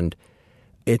 And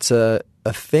it's a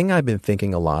thing I've been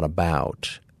thinking a lot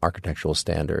about, architectural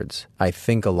standards. I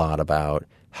think a lot about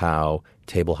how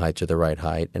table heights are the right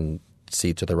height and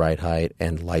seats are the right height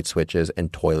and light switches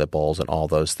and toilet bowls and all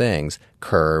those things,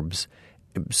 curbs,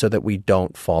 so that we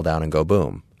don't fall down and go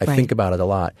boom. I think about it a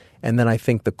lot. And then I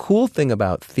think the cool thing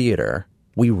about theater,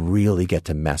 we really get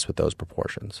to mess with those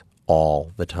proportions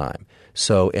all the time.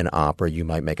 So in opera, you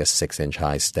might make a 6-inch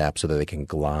high step so that they can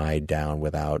glide down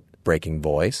without breaking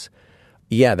voice.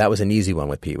 Yeah, that was an easy one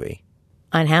with Pee Wee.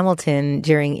 On Hamilton,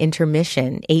 during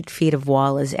intermission, 8 feet of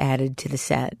wall is added to the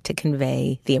set to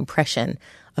convey the impression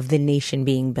of the nation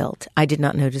being built. I did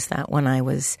not notice that when I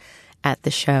was at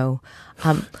the show.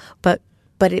 But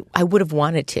I would have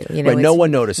wanted to. Right, no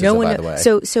one notices it, by the way.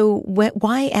 So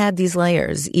why add these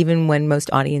layers even when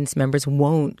most audience members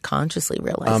won't consciously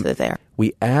realize they're there?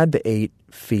 We add the 8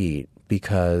 feet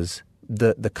because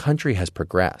the country has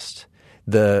progressed.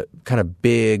 The kind of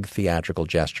big theatrical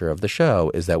gesture of the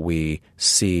show is that we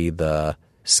see the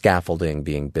scaffolding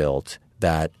being built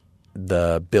that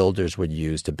the builders would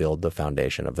use to build the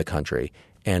foundation of the country,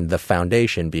 and the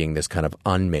foundation being this kind of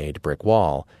unmade brick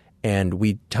wall.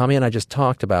 And Tommy and I just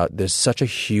talked about there's such a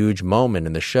huge moment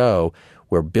in the show.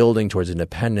 We're building towards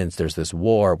independence. There's this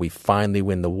war. We finally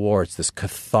win the war. It's this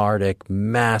cathartic,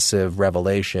 massive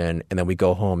revelation. And then we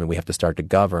go home and we have to start to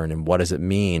govern. And what does it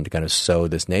mean to kind of sew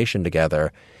this nation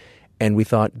together? And we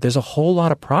thought there's a whole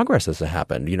lot of progress that's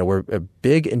happened. We're a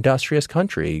big, industrious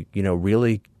country,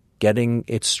 really getting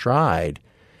its stride.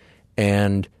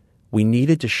 And we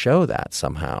needed to show that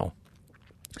somehow.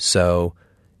 So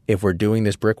if we're doing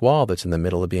this brick wall that's in the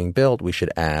middle of being built, we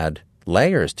should add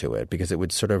layers to it because it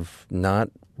would sort of not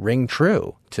ring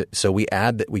true. So we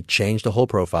change the whole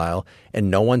profile,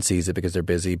 and no one sees it because they're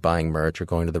busy buying merch or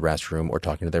going to the restroom or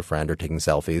talking to their friend or taking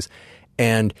selfies.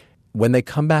 And when they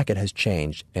come back, it has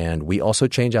changed. And we also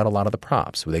change out a lot of the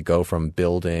props. They go from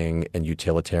building and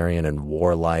utilitarian and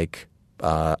warlike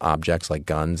objects like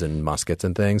guns and muskets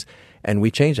and things, and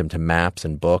we change them to maps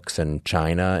and books and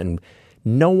china, and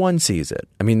no one sees it.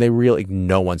 I mean,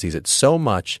 no one sees it. So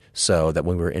much so that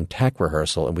when we were in tech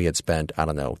rehearsal and we had spent,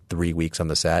 3 weeks on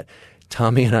the set,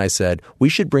 Tommy and I said, we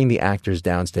should bring the actors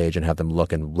downstage and have them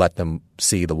look and let them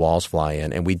see the walls fly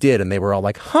in. And we did. And they were all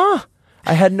like, huh,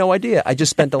 I had no idea. I just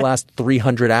spent the last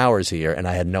 300 hours here and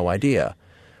I had no idea.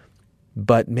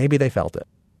 But maybe they felt it.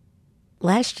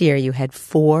 Last year, you had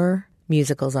 4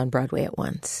 musicals on Broadway at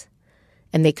once.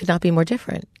 And they could not be more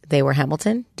different. They were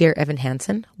Hamilton, Dear Evan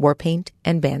Hansen, Warpaint,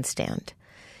 and Bandstand.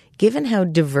 Given how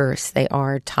diverse they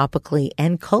are topically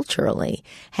and culturally,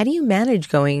 how do you manage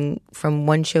going from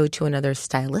one show to another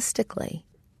stylistically?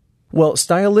 Well,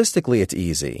 stylistically, it's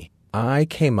easy. I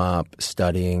came up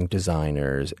studying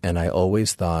designers, and I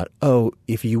always thought,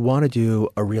 if you want to do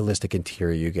a realistic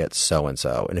interior, you get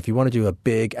so-and-so. And if you want to do a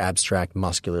big, abstract,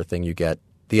 muscular thing, you get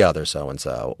the other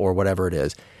so-and-so, or whatever it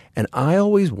is. And I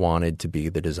always wanted to be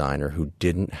the designer who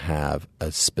didn't have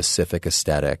a specific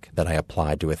aesthetic that I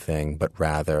applied to a thing, but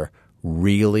rather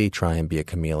really try and be a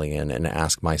chameleon and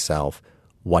ask myself,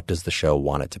 what does the show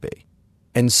want it to be?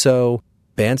 And so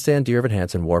Bandstand, Dear Evan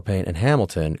Hansen, Warpaint, and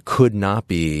Hamilton could not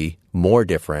be more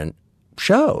different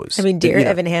shows. I mean, Dear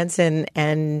Evan Hansen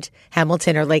and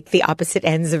Hamilton are like the opposite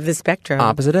ends of the spectrum.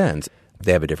 Opposite ends.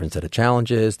 They have a different set of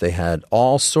challenges. They had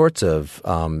all sorts of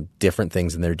different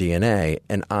things in their DNA.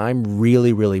 And I'm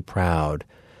really, really proud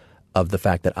of the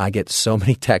fact that I get so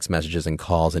many text messages and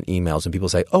calls and emails, and people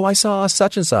say, oh, I saw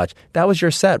such and such. That was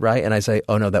your set, right? And I say,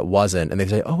 oh, no, that wasn't. And they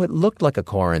say, oh, it looked like a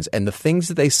Korin's. And the things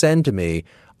that they send to me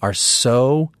are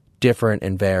so different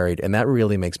and varied, and that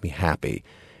really makes me happy.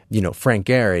 You know, Frank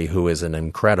Gehry, who is an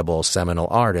incredible seminal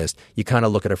artist, you kind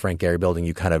of look at a Frank Gehry building,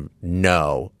 you kind of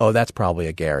know, oh, that's probably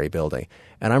a Gehry building.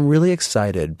 And I'm really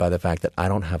excited by the fact that I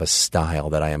don't have a style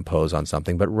that I impose on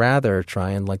something, but rather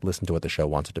try and listen to what the show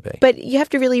wants it to be. But you have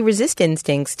to really resist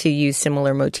instincts to use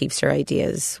similar motifs or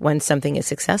ideas when something is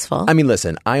successful. I mean,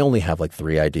 listen, I only have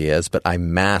 3 ideas, but I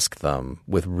mask them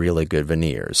with really good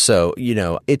veneers. So,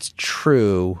 it's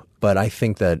true, but I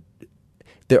think that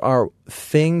there are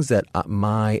things that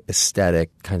my aesthetic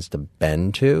kinds to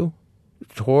bend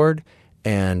toward,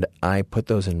 and I put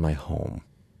those in my home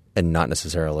and not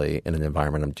necessarily in an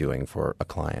environment I'm doing for a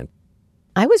client.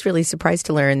 I was really surprised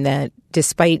to learn that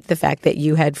despite the fact that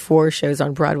you had 4 shows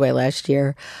on Broadway last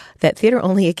year, that theater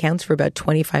only accounts for about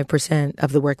 25%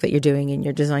 of the work that you're doing in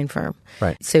your design firm.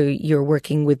 Right. So you're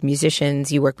working with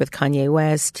musicians. You work with Kanye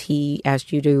West. He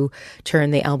asked you to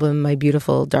turn the album My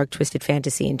Beautiful Dark Twisted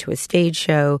Fantasy into a stage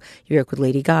show. You work with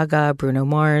Lady Gaga, Bruno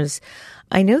Mars.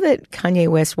 I know that Kanye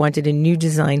West wanted a new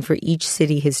design for each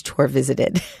city his tour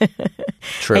visited.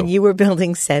 True. And you were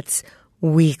building sets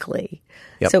weekly.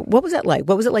 Yep. So what was that like?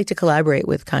 What was it like to collaborate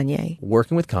with Kanye?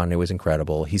 Working with Kanye was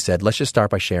incredible. He said, let's just start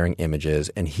by sharing images.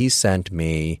 And he sent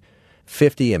me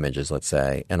 50 images, let's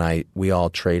say. And we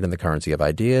all trade in the currency of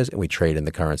ideas, and we trade in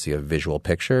the currency of visual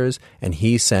pictures. And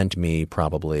he sent me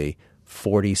probably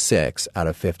 46 out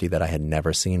of 50 that I had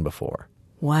never seen before.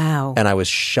 Wow. And I was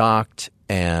shocked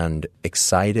and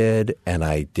excited, and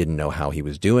I didn't know how he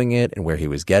was doing it and where he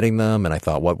was getting them. And I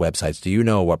thought, what websites do you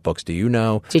know? What books do you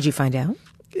know? Did you find out?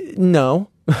 No,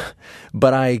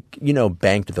 but I,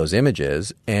 banked those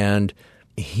images, and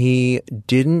he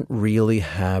didn't really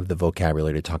have the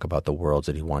vocabulary to talk about the worlds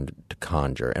that he wanted to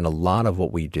conjure. And a lot of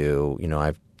what we do,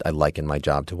 I liken my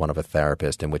job to one of a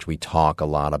therapist, in which we talk a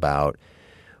lot about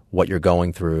what you're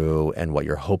going through and what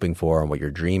you're hoping for and what you're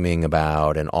dreaming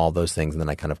about and all those things. And then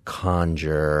I kind of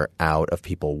conjure out of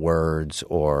people words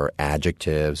or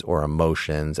adjectives or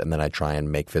emotions, and then I try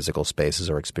and make physical spaces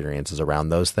or experiences around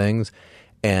those things.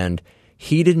 And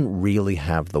he didn't really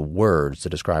have the words to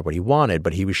describe what he wanted,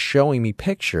 but he was showing me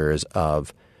pictures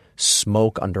of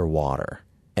smoke underwater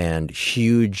and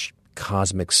huge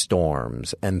cosmic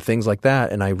storms and things like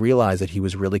that. And I realized that he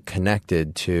was really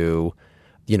connected to,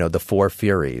 the 4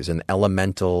 Furies and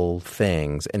elemental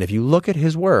things. And if you look at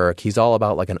his work, he's all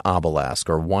about an obelisk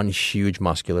or one huge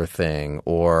muscular thing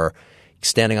or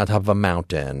standing on top of a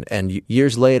mountain. And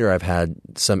years later, I've had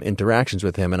some interactions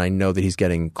with him, and I know that he's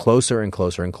getting closer and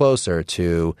closer and closer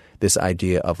to this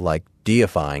idea of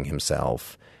deifying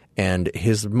himself. And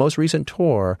his most recent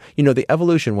tour, the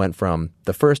evolution went from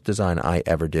the first design I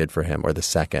ever did for him, or the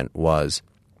second, was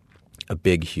a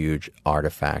big, huge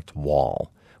artifact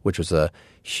wall, which was a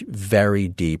very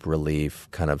deep relief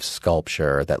kind of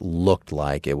sculpture that looked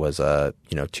like it was a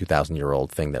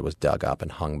 2,000-year-old thing that was dug up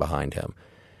and hung behind him.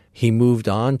 He moved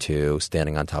on to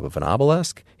standing on top of an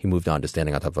obelisk. He moved on to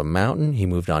standing on top of a mountain. He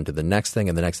moved on to the next thing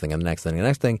and the next thing and the next thing and the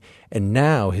next thing. And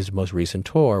now his most recent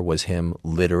tour was him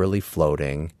literally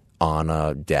floating on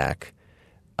a deck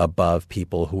above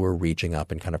people who were reaching up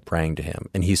and kind of praying to him.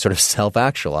 And he's sort of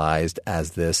self-actualized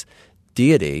as this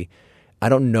deity. I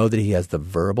don't know that he has the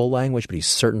verbal language, but he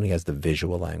certainly has the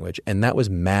visual language. And that was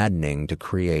maddening to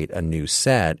create a new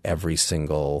set every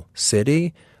single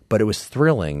city. But it was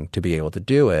thrilling to be able to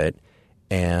do it,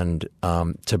 and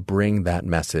to bring that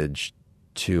message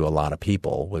to a lot of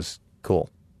people was cool.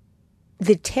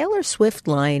 The Taylor Swift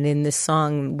line in the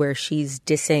song where she's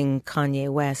dissing Kanye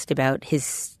West about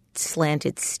his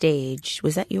slanted stage,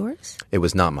 was that yours? It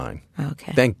was not mine.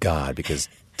 Okay. Thank God, because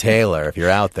Taylor, if you're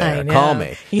out there, call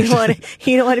me. You don't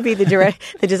want to be the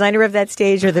designer of that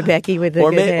stage or the Becky with the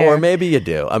good hair. Or maybe you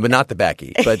do. I mean, not the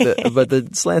Becky, but the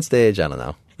slant stage, I don't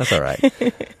know. That's all right.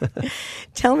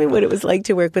 Tell me what it was like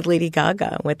to work with Lady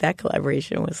Gaga and what that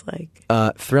collaboration was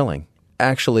like. Thrilling.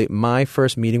 Actually, my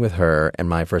first meeting with her and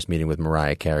my first meeting with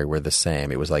Mariah Carey were the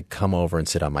same. It was like, come over and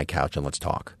sit on my couch and let's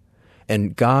talk.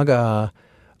 And Gaga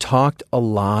talked a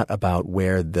lot about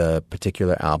where the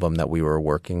particular album that we were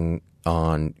working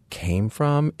on came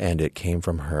from, and it came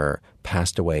from her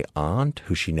passed away aunt,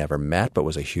 who she never met but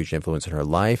was a huge influence in her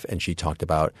life. And she talked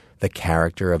about the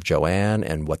character of Joanne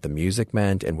and what the music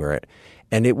meant and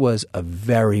and it was a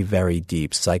very, very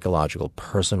deep psychological,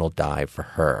 personal dive for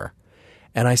her.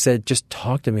 And I said, just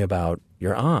talk to me about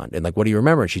your aunt. And what do you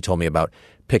remember? And she told me about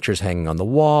pictures hanging on the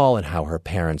wall and how her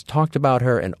parents talked about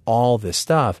her and all this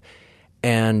stuff.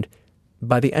 And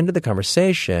by the end of the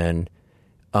conversation,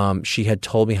 she had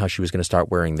told me how she was going to start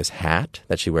wearing this hat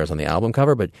that she wears on the album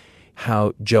cover, but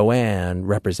how Joanne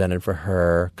represented for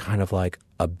her kind of like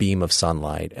a beam of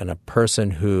sunlight and a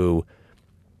person who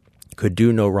could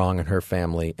do no wrong in her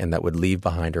family and that would leave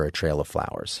behind her a trail of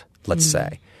flowers, let's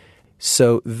say.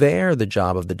 So there, the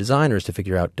job of the designer is to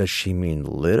figure out, does she mean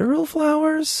literal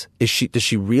flowers? Does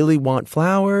she really want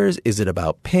flowers? Is it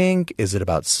about pink? Is it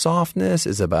about softness?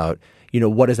 Is it about,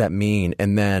 what does that mean?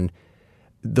 And then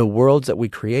the worlds that we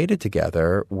created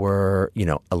together were,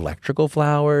 electrical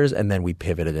flowers, and then we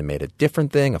pivoted and made a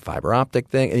different thing, a fiber optic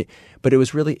thing. But it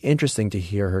was really interesting to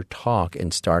hear her talk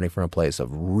and starting from a place of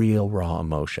real raw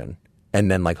emotion and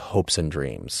then like hopes and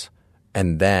dreams.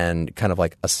 And then kind of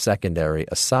like a secondary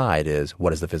aside is,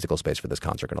 what is the physical space for this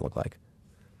concert going to look like?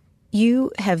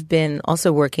 You have been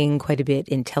also working quite a bit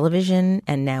in television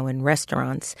and now in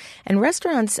restaurants. And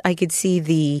restaurants, I could see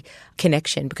the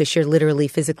connection because you're literally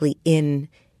physically in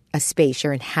a space.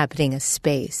 You're inhabiting a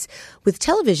space. With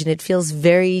television, it feels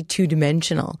very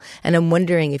two-dimensional. And I'm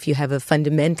wondering if you have a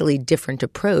fundamentally different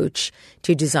approach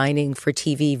to designing for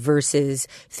TV versus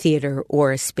theater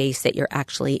or a space that you're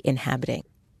actually inhabiting.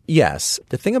 Yes.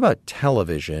 The thing about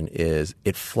television is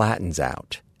it flattens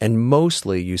out. And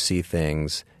mostly you see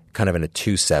things kind of in a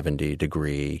 270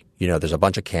 degree. There's a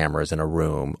bunch of cameras in a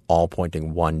room all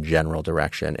pointing one general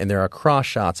direction. And there are cross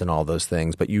shots and all those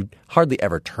things, but you hardly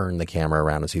ever turn the camera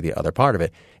around and see the other part of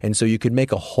it. And so you could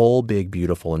make a whole big,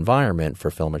 beautiful environment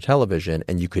for film or television,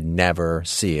 and you could never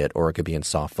see it, or it could be in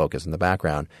soft focus in the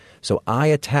background. So I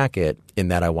attack it in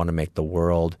that I want to make the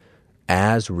world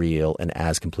as real and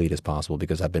as complete as possible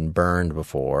because I've been burned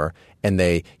before, and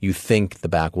you think the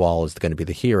back wall is going to be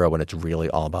the hero when it's really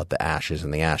all about the ashes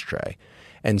in the ashtray.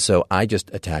 And so I just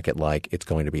attack it like it's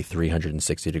going to be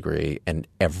 360 degree and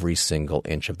every single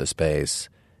inch of the space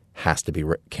has to be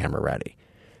camera ready.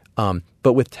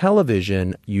 But with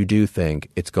television, you do think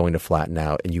it's going to flatten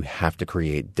out and you have to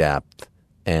create depth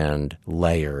and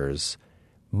layers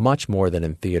much more than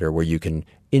in theater where you can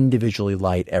individually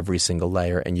light every single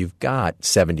layer and you've got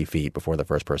 70 feet before the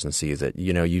first person sees it.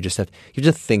 You just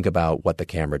think about what the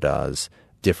camera does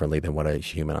differently than what a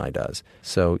human eye does.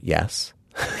 So yes.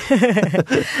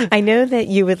 I know that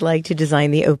you would like to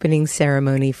design the opening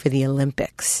ceremony for the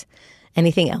Olympics.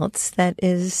 Anything else that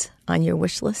is on your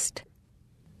wish list?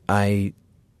 I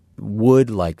would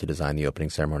like to design the opening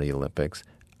ceremony of the Olympics.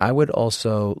 I would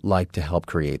also like to help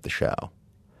create the show.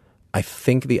 I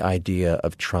think the idea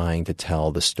of trying to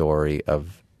tell the story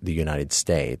of the United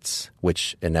States,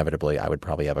 which inevitably I would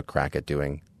probably have a crack at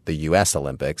doing the U.S.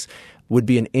 Olympics, would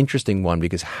be an interesting one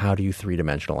because how do you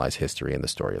three-dimensionalize history in the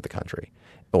story of the country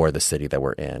or the city that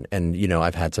we're in? And,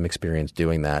 I've had some experience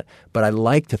doing that, but I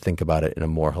like to think about it in a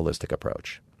more holistic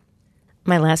approach.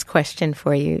 My last question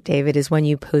for you, David, is when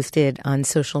you posted on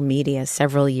social media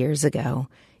several years ago,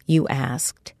 you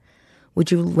asked, would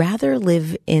you rather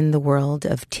live in the world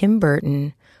of Tim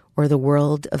Burton or the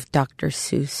world of Dr.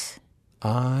 Seuss?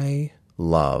 I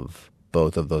love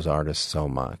both of those artists so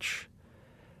much.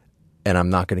 And I'm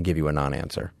not going to give you a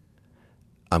non-answer.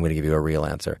 I'm going to give you a real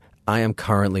answer. I am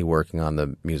currently working on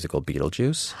the musical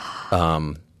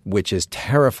Beetlejuice, which is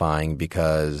terrifying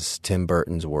because Tim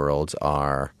Burton's worlds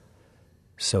are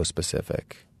so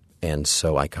specific and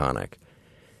so iconic.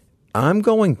 I'm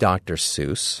going Dr.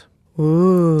 Seuss.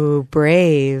 Ooh,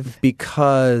 brave.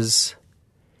 Because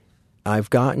I've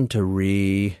gotten to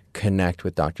reconnect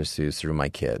with Dr. Seuss through my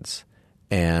kids.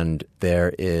 And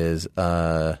there is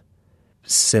a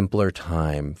simpler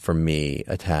time for me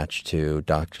attached to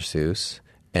Dr. Seuss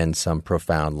and some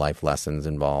profound life lessons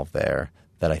involved there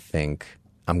that I think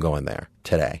I'm going there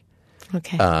today.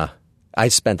 Okay. I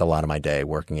spent a lot of my day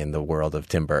working in the world of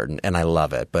Tim Burton, and I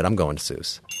love it, but I'm going to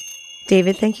Seuss.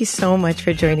 David, thank you so much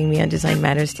for joining me on Design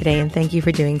Matters today, and thank you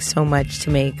for doing so much to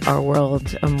make our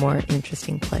world a more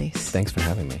interesting place. Thanks for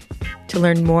having me. To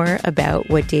learn more about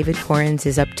what David Korins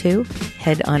is up to,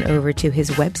 head on over to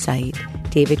his website,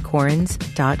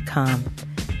 davidkorins.com.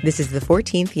 This is the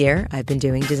 14th year I've been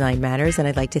doing Design Matters, and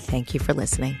I'd like to thank you for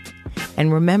listening.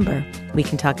 And remember, we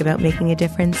can talk about making a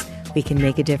difference, we can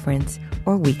make a difference,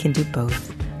 or we can do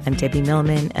both. I'm Debbie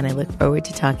Millman, and I look forward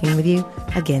to talking with you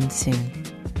again soon.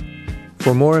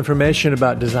 For more information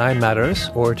about Design Matters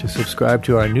or to subscribe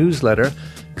to our newsletter,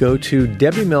 go to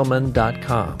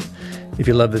debbiemillman.com. If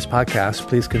you love this podcast,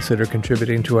 please consider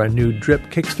contributing to our new Drip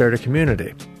Kickstarter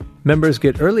community. Members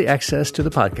get early access to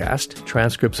the podcast,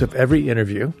 transcripts of every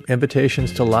interview,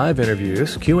 invitations to live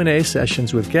interviews, Q&A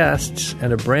sessions with guests,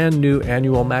 and a brand new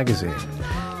annual magazine.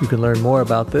 You can learn more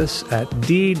about this at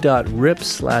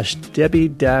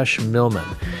d.rip/Debbie-Millman.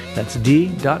 That's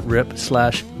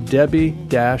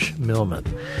d.rip/Debbie-Millman.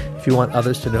 If you want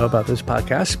others to know about this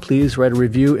podcast, please write a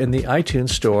review in the iTunes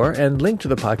store and link to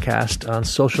the podcast on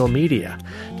social media.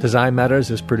 Design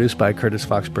Matters is produced by Curtis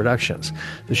Fox Productions.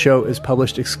 The show is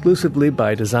published exclusively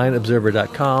by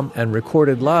DesignObserver.com and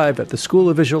recorded live at the School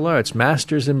of Visual Arts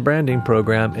Masters in Branding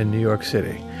program in New York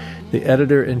City. The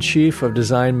editor-in-chief of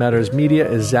Design Matters Media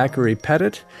is Zachary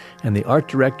Pettit, and the art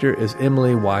director is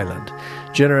Emily Weiland.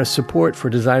 Generous support for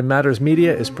Design Matters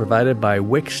Media is provided by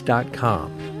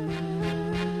Wix.com.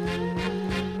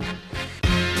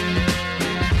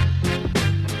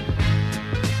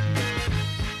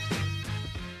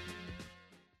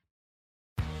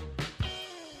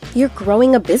 You're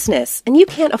growing a business, and you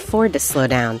can't afford to slow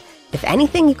down. If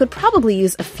anything, you could probably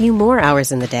use a few more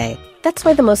hours in the day. That's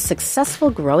why the most successful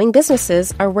growing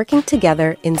businesses are working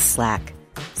together in Slack.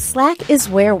 Slack is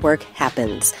where work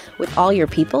happens, with all your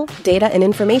people, data, and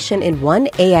information in one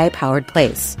AI-powered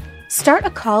place. Start a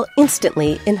call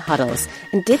instantly in huddles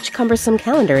and ditch cumbersome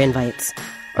calendar invites.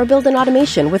 Or build an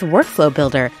automation with Workflow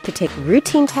Builder to take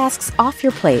routine tasks off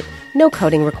your plate, no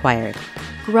coding required.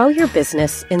 Grow your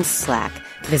business in Slack.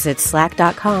 Visit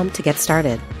slack.com to get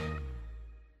started.